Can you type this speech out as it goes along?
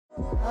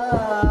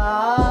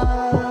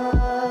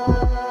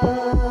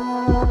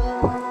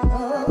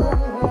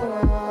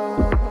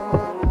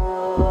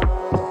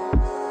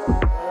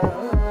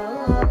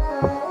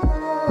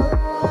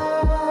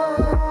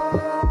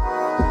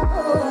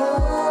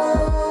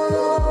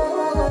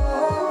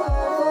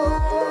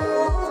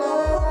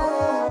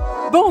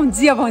Bom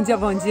dia, bom dia,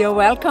 bom dia.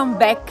 Welcome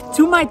back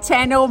to my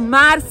channel,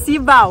 Marcy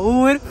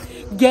Baur.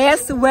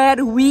 Guess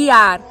where we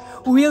are?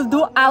 We'll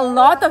do a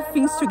lot of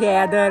things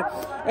together.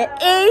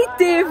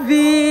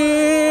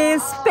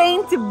 ATVs,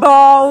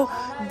 paintball,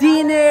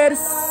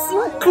 dinners,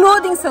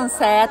 including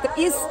sunset.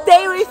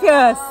 Stay with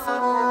us.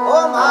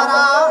 Oh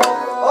Mara,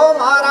 oh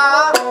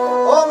Mara,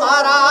 oh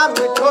Mara,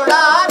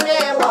 mithoda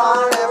me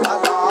maane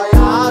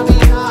bataya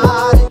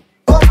diyari.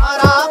 Oh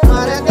Mara,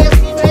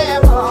 pardesi me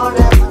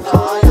maane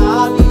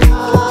bataya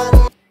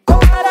diyari. Oh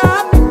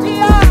Mara,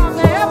 mithiya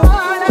me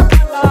maane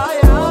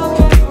bataya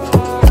diyari.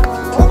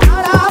 Oh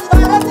Mara,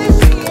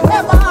 pardesi me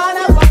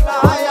maane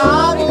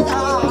bataya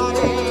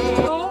diyari.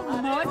 So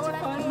much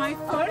fun. My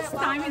first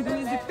time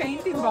doing the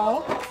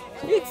paintball.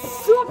 It's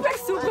super fun.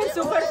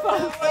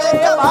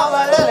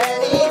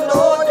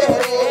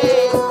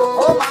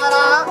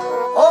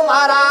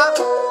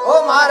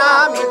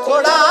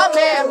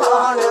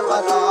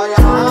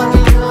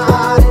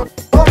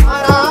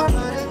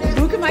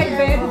 Look at my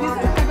bed. This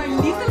is my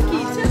little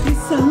kitchen. The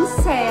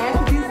sunset,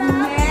 this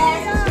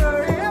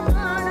nature,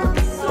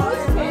 so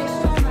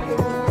special.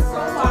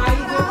 So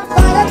wide.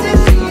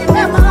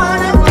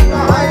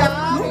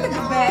 Look at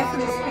the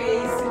bathroom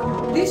space,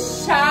 the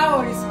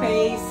shower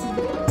space.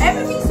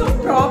 Everything so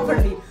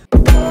properly.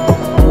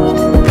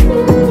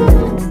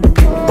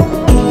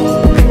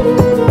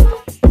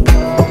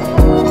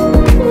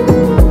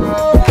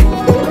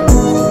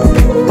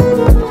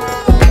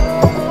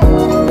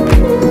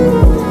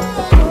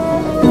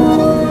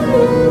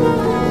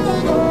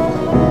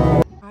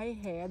 I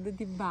had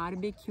the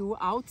barbecue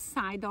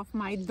outside of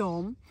my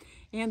dome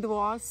and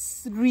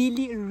was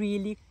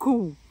really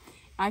cool.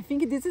 I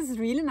think this is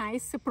really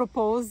nice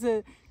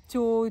proposal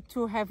to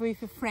have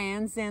with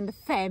friends and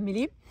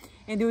family,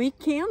 and we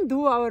can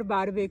do our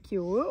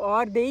barbecue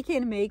or they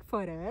can make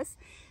for us.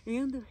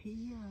 And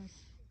here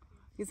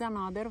is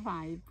another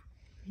vibe.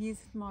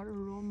 He's more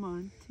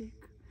romantic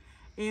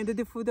and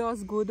the food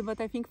was good, but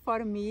I think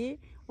for me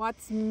what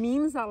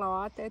means a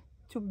lot is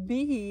to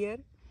be here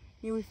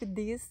with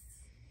this,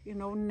 you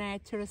know,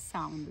 natural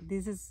sound.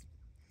 This is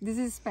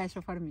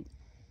special for me.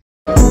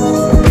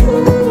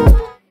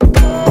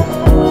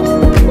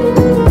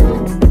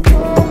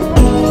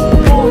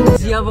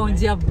 Bom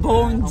dia,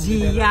 bom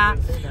dia.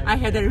 I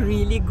had a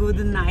really good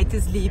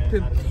night's sleep.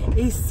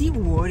 AC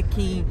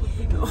working,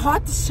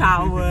 hot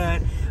shower,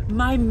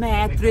 my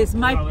mattress,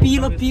 my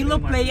pillow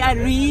play a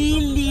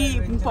really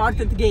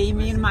important game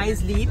in my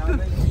sleep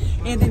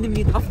and in the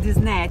middle of this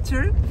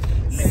nature.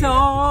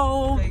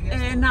 So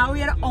now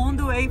we are on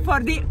the way for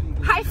the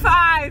high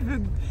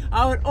five.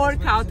 Our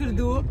workout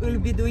will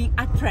be doing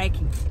a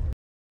trekking.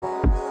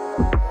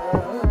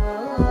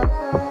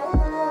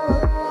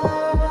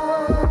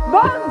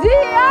 Bom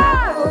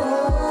dia!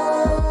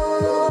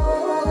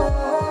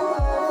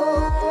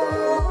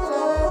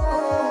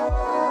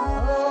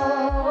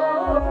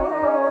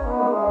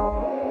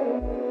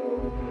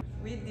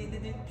 We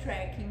did the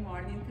trekking,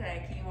 morning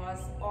trekking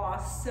was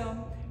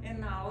awesome,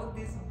 and now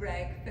this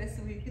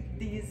breakfast with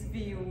this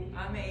view,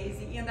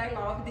 amazing. And I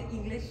love the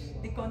English,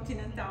 the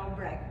continental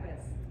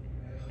breakfast.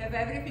 Have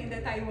everything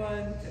that I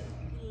want.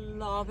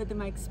 Loved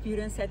my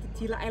experience at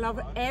Teela. I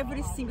love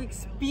every single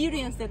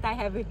experience that I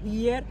have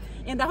here,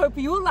 and I hope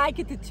you like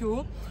it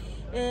too.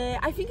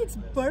 I think it's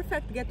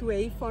perfect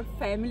getaway for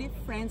family,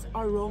 friends,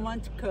 or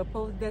romantic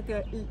couples that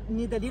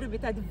need a little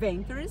bit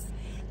adventures.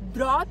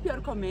 Drop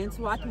your comments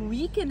what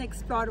we can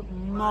explore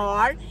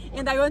more,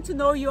 and I want to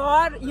know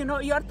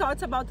your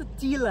thoughts about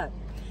Teela.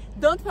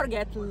 Don't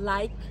forget to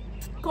like,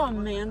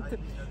 comment,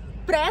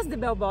 press the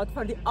bell button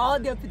for all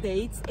the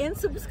updates, and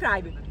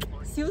subscribe.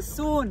 See you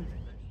soon.